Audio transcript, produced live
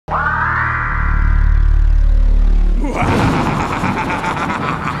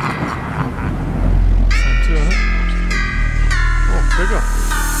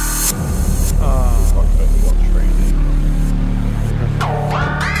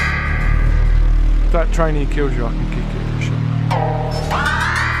If that trainee kills you, I can kick it for sure.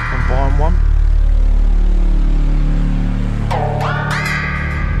 I'm buying one.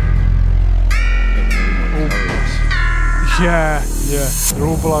 Yeah, yeah, they're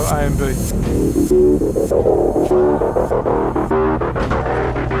all below A and B.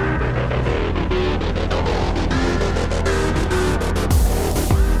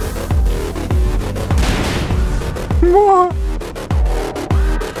 What?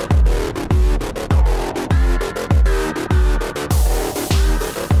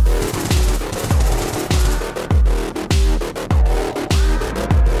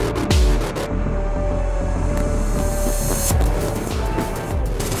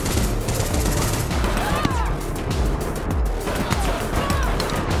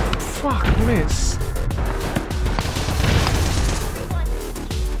 Fuck, miss.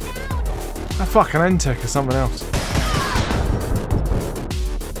 A fucking N-Tech or something else.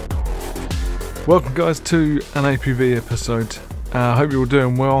 Welcome guys to an APB episode. I hope you're all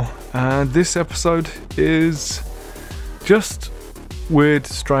doing well. And this episode is just weird,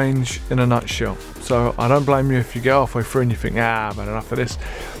 strange in a nutshell. So I don't blame you if you get halfway through and you think, I've had enough of this.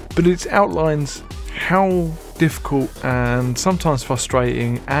 But it outlines how difficult and sometimes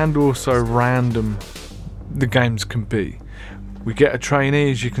frustrating and also random the games can be. We get a trainee,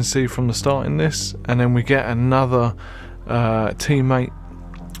 as you can see from the start in this, and then we get another teammate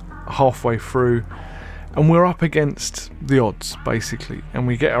halfway through, and we're up against the odds basically, and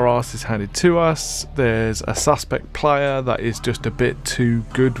we get our asses handed to us. There's a suspect player that is just a bit too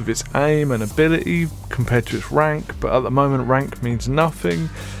good with its aim and ability compared to its rank, but at the moment rank means nothing,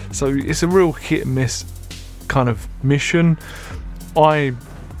 so it's a real hit and miss kind of mission. I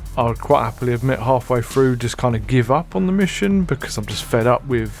would quite happily admit halfway through just kind of give up on the mission because I'm just fed up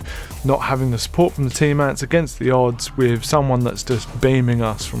with not having the support from the teammates against the odds with someone that's just beaming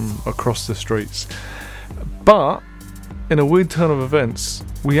us from across the streets. But in a weird turn of events,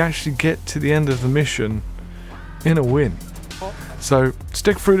 we actually get to the end of the mission in a win. So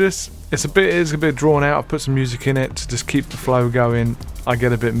stick through this. It's a bit drawn out. I've put some music in it to just keep the flow going. I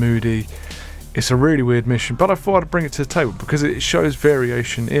get a bit moody. It's a really weird mission, but I thought I'd bring it to the table because it shows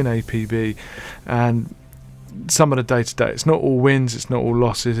variation in APB and some of the day-to-day. It's not all wins, it's not all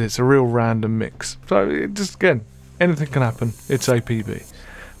losses, it's a real random mix. So it just, again, anything can happen. It's APB.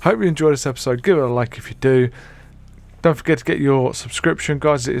 Hope you enjoyed this episode. Give it a like if you do. Don't forget to get your subscription,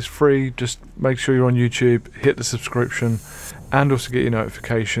 guys. It is free. Just make sure you're on YouTube, hit the subscription, and also get your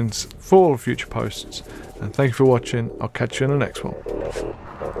notifications for all future posts. And thank you for watching. I'll catch you in the next one.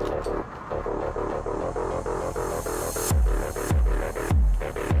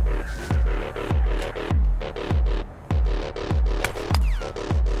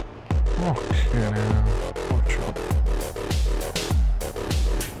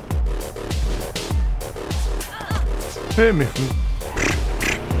 Hit me from...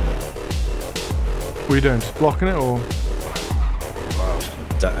 What are you doing? Just blocking it or...? Wow,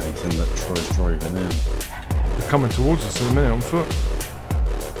 that anything that tries driving in. They're coming towards us in a minute on foot.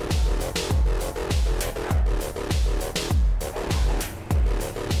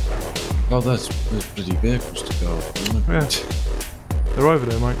 Oh, there's bloody vehicles to go off. Yeah. They're over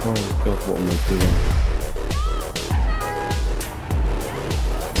there, mate. Oh god, what am I doing?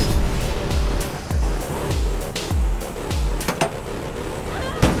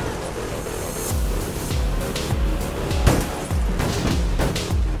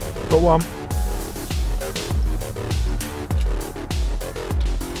 Got one.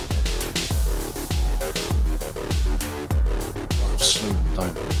 I've slowed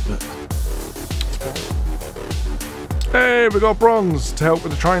down a bit. Hey, we got bronze to help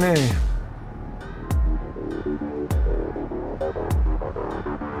with the trainee.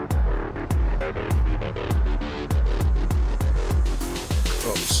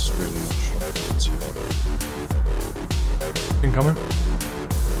 Oh, this is really not shocking. Incoming.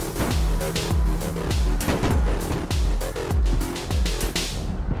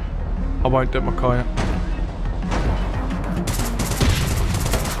 I won't dip my car yet.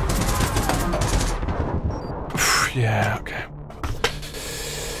 Yeah, okay.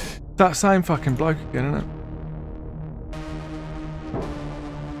 That same fucking bloke again, isn't it?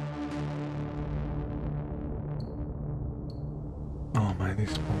 Oh mate,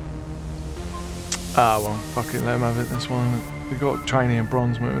 these... Ah well, fuck it, let him have it, this one. We got trainee and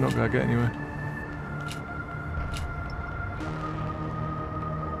bronze, mate, we're not going to get anywhere.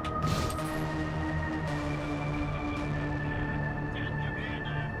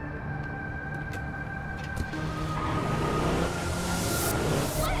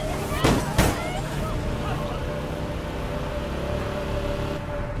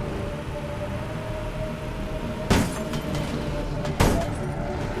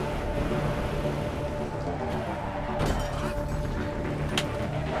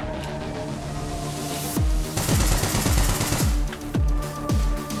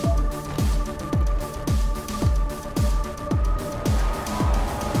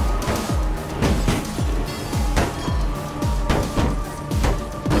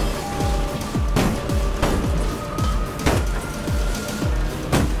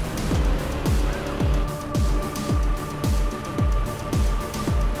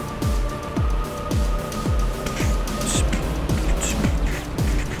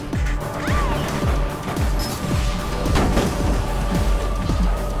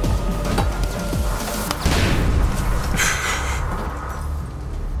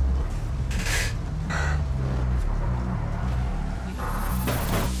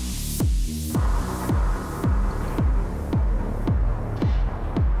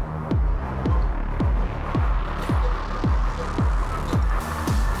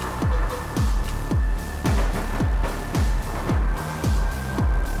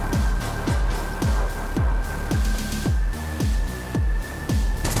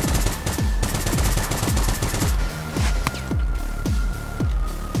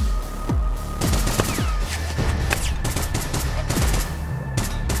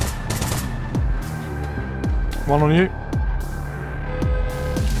 One on you.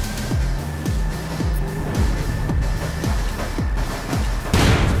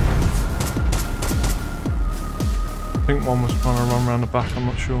 I think one was trying to run around the back, I'm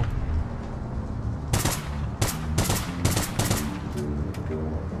not sure.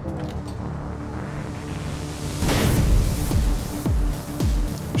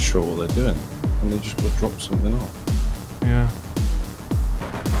 Sure what they're doing, and they just got to drop something off. Yeah.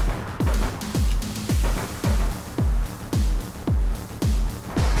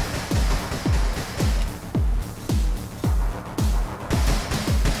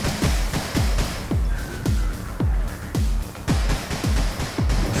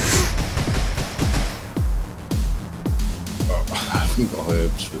 I haven't got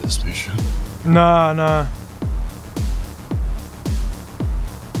herbs for this mission. Nah.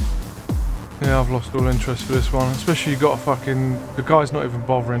 Yeah, I've lost all interest for this one. Especially you got a fucking... The guy's not even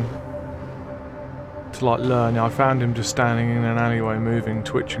bothering to like learn. I found him just standing in an alleyway moving,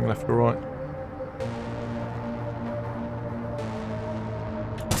 twitching left or right.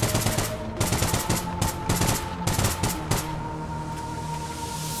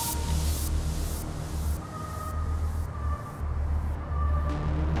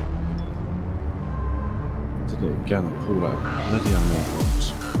 Did it again and pulled out bloody ammo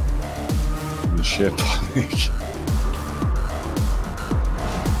box. The sheer panic.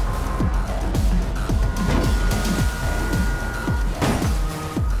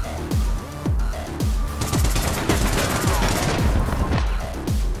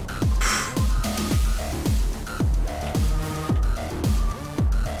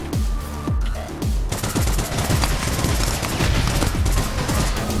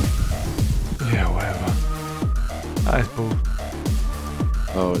 Yeah, whatever. That is bull.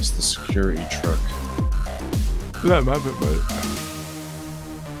 Oh, it's the security truck. Let him have it, mate.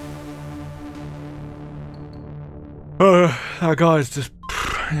 That guy's just...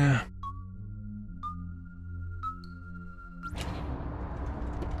 yeah.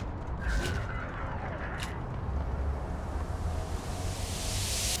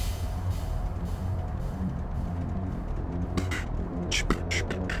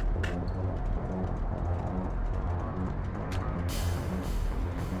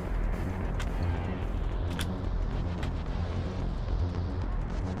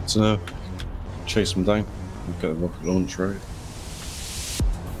 So, chase them down and get a rocket launch right.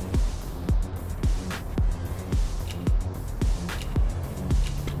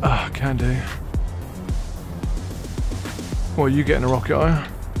 Ah, can do. Well, you getting a rocket, are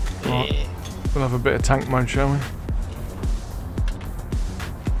you? Right. We'll have a bit of tank mode, shall we?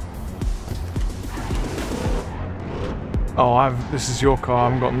 Oh, this is your car.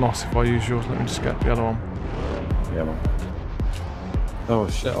 I haven't got NOS if I use yours. Let me just get the other one. Yeah, man. Oh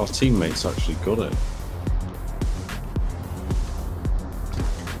shit, our teammates actually got it.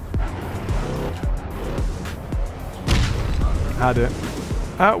 Had it.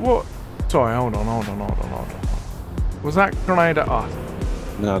 What? Sorry, hold on. Was that grenade at us?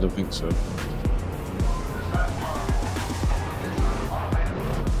 No, I don't think so.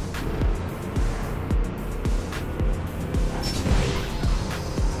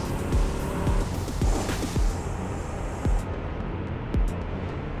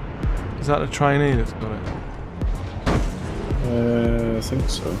 Is that the trainee that's got it? I think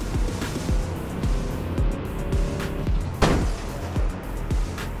so.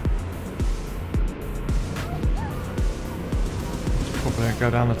 Probably go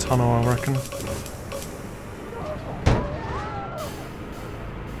down the tunnel, I reckon.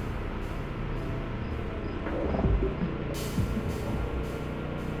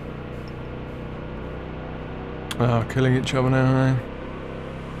 Oh, killing each other now, eh?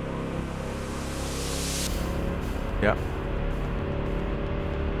 Yeah.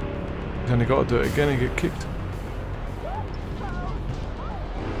 He's only got to do it again and get kicked.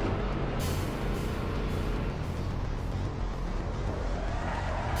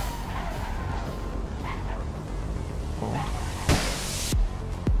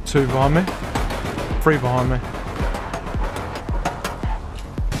 Two behind me. Three behind me.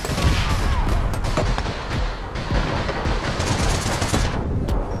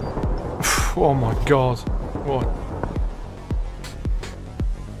 Oh my god. What?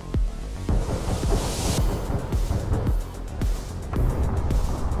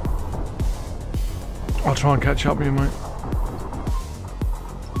 I'll try and catch up with you, mate.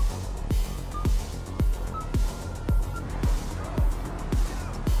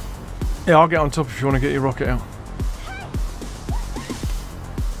 Yeah, I'll get on top if you want to get your rocket out.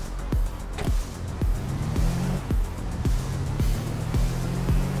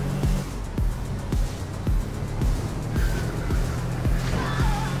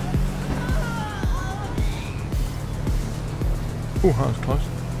 Oh, that was close.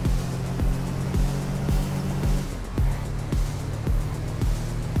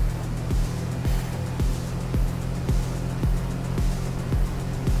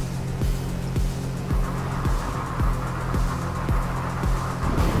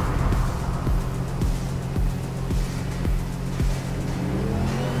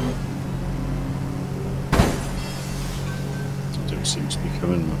 Don't seem to be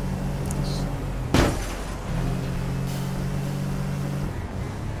coming, man.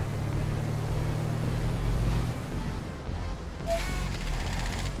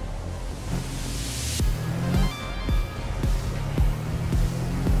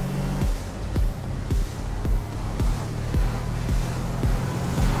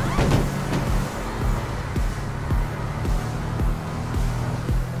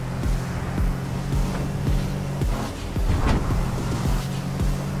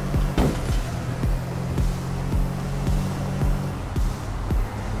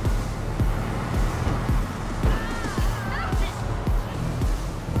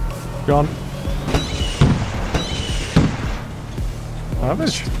 Gone.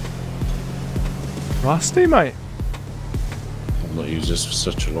 Savage. Rusty, mate. I've not used this for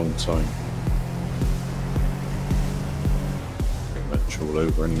such a long time. Match all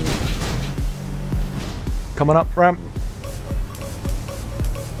over anyway. Coming up, ramp.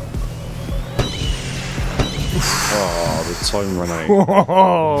 Oh, the time ran out.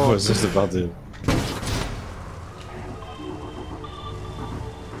 Whoa. What was this about to?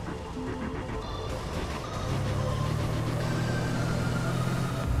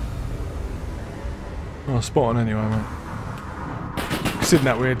 Oh, spot on anyway, mate. Considering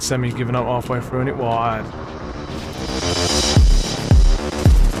that weird semi giving up halfway through and it wide.